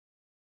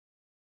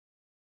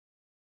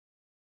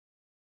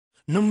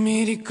Non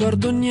mi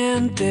ricordo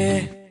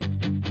niente,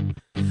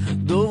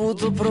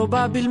 dovuto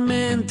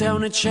probabilmente a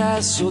un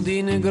eccesso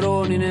di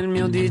negroni nel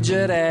mio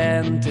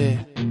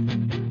digerente.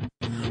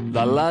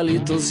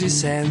 Dall'alito si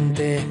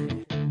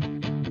sente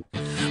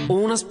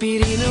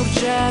un'aspirina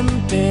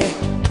urgente,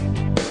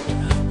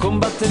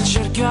 combatte il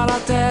cerchio alla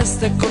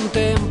testa e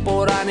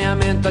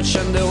contemporaneamente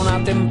accende una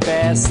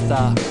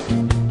tempesta.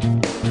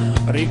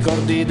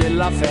 Ricordi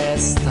della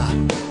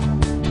festa.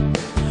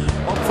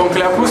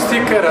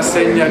 FoncleAcoustic,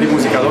 rassegna di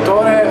musica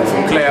d'autore,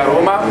 Fonclea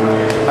Roma.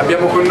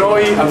 Abbiamo con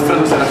noi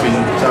Alfredo Serafini.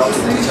 Ciao a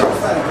tutti. Ciao.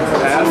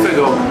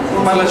 Alfredo,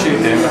 parlaci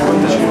di te,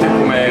 raccontaci di te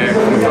come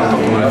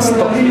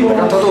cantautore. Da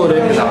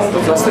cantautore? Esatto.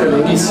 La storia è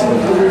lunghissima.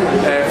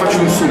 Facci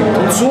un sunto.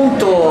 Un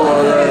sunto,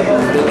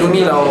 nel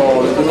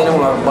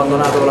 2001 ho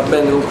abbandonato la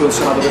band con cui ho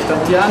suonato per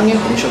tanti anni, ho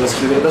cominciato a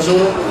scrivere da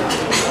solo.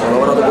 Ho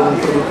lavorato con un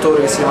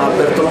produttore che si chiama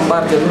Alberto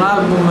Lombardi ad un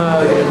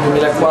album che nel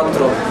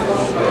 2004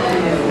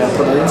 è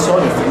approdato in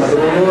Sony, ho firmato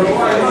con loro,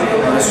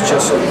 non è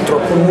successo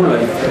purtroppo nulla,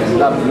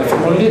 l'album è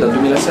fermo lì, dal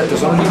 2007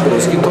 sono libero, ho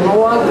scritto un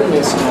nuovo album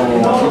e sono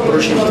in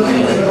procinto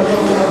di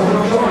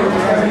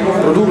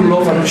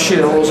produrlo, farlo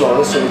uscire, non lo so,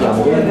 adesso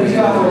vediamo.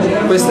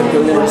 Comunque questo è più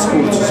o meno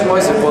l'escursus,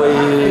 poi se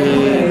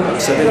poi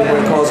sapete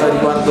qualcosa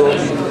riguardo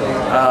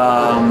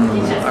a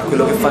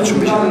quello che faccio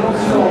invece nel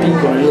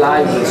piccolo, nel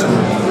live, insomma,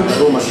 a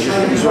Roma si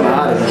cerca di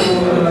suonare,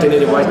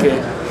 ottenere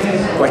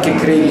qualche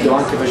credito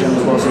anche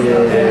facendo cose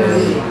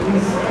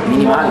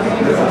minimali,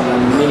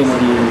 un minimo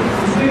di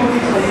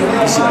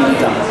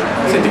visibilità.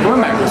 Senti, come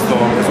mai questo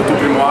tuo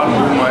primo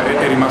album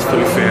è rimasto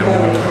lì fermo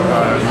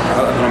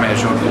ad una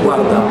major?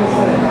 Guarda,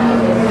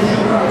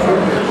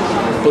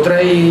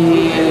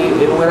 potrei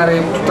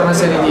enumerare tutta una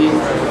serie di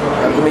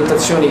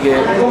argomentazioni che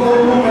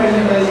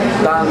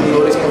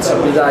danno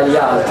responsabilità agli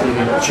altri,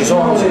 ci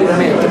sono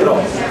sicuramente, però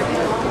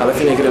alla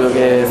fine credo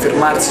che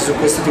fermarsi su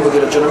questo tipo di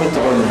ragionamenti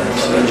poi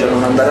spinge a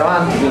non andare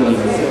avanti, quindi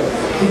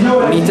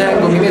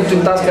mi metto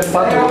in tasca il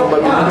fatto che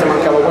probabilmente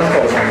mancava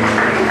qualcosa,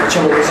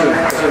 facciamo così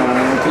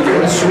non critico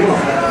nessuno,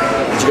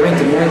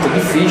 logicamente il momento è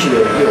difficile,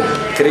 io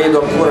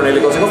credo ancora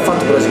nelle cose che ho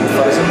fatto, però si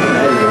può fare sempre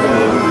meglio,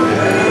 quindi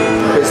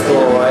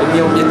questo è il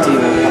mio obiettivo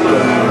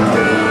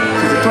attualmente.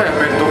 Tu hai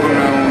aperto con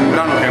un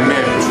brano che a me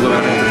è piaciuto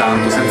veramente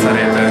tanto, Senza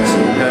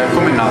Rete.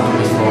 Come è nato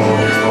questo brano?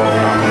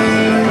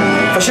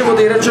 Facevo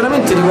dei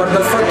ragionamenti riguardo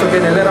al fatto che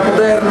nell'era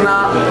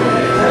moderna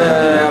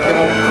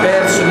abbiamo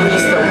perso di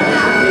vista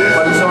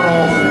quali sono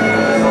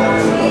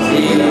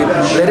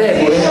le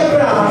regole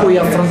con cui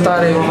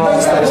affrontare una nuova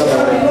storia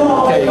d'amore.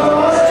 Okay?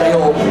 Cioè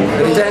io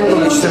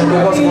ritengo che ci siano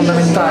due cose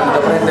fondamentali da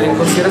prendere in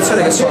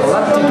considerazione, che sono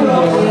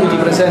l'attitudine con cui ti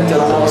presenti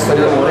alla nuova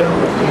storia d'amore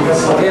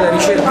e la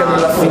ricerca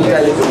dell'affinità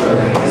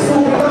elettrica.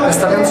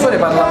 Questa canzone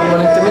parla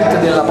prevalentemente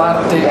della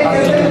parte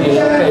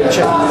attitudine, ok?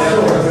 Cioè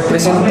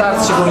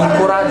presentarsi con il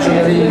coraggio che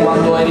avevi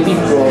quando eri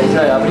piccolo,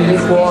 cioè aprire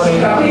il cuore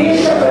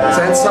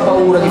senza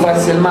paura di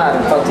farsi del male,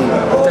 infatti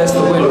il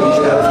testo quello dice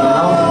alla fine,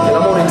 no? Che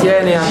l'amore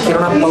tiene a chi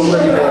non ha paura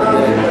di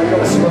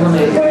perdere, secondo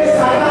me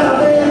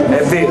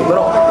è vero,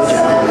 però questo,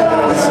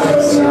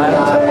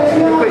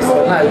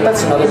 il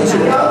pezzo è nato così.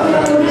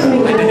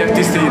 Hai degli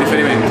artisti di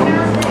riferimento?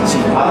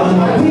 Sì.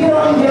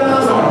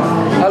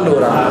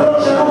 Allora,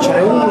 ce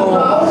n'è uno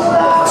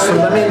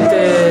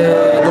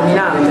assolutamente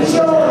dominante su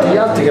tutti gli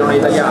altri che non è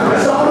italiano,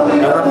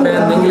 è una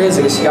band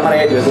inglese che si chiama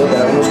Riprese,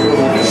 la conosco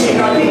tutti,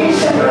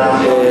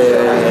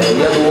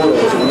 li adoro,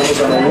 secondo me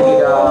sono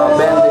l'unica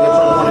band che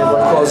propone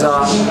qualcosa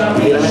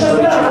di veramente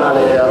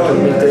originale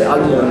attualmente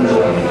al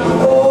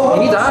mondo.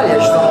 In Italia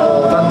ci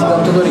sono tanti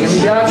cantatori che mi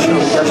piace il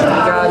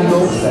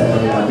carico,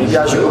 mi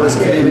piace come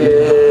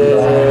scrive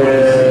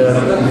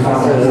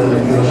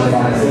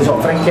non so,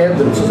 Frank Head,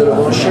 non so se lo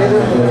conoscete,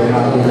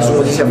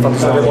 presumo si sia fatto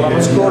Sanremo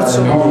l'anno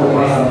scorso,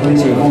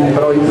 sì,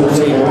 però io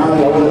sì,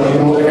 lavoro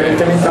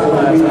evidentemente con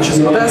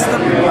Francesco Testa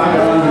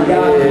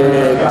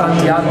e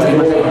tanti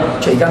altri,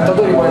 cioè i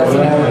cantatori poi alla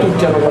fine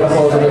tutti hanno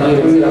qualcosa da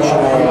dire, mi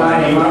piacciono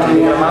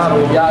tutti, Gramaro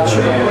mi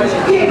piacciono,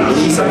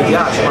 Elisa mi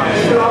piace, ma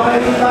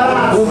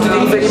punti di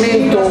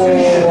riferimento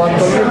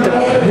attualmente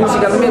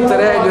musicalmente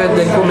Radiohead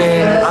è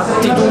come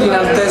attitudine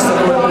al testo,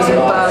 come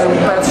presentare un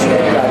pezzo che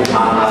mi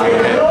carica.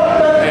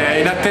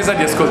 In attesa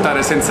di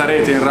ascoltare Senza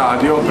Rete in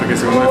radio, perché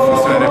secondo me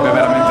funzionerebbe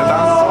veramente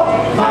tanto,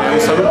 un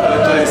saluto ai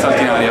lettori di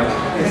SaltinAria.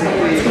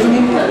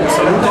 Un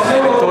saluto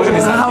ai lettori di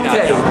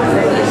SaltinAria. Ok.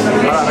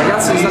 Allora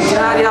ragazzi di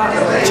SaltinAria,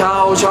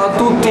 ciao a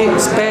tutti,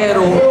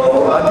 spero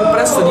al più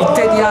presto di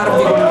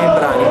tediarvi con i miei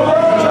brani.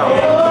 Ciao.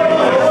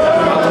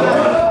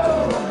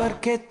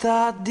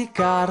 Barchetta di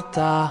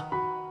carta,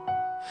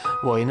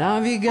 vuoi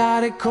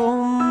navigare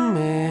con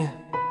me?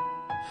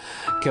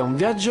 Che è un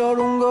viaggio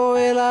lungo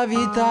e la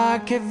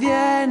vita che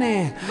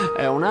viene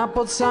è una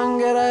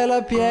pozzanghera e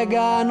la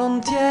piega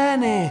non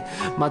tiene,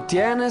 ma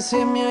tiene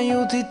se mi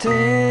aiuti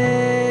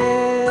te.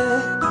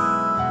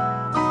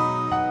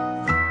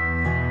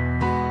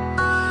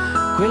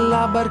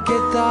 Quella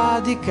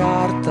barchetta di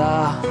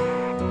carta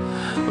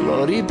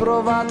l'ho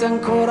riprovata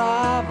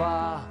ancora.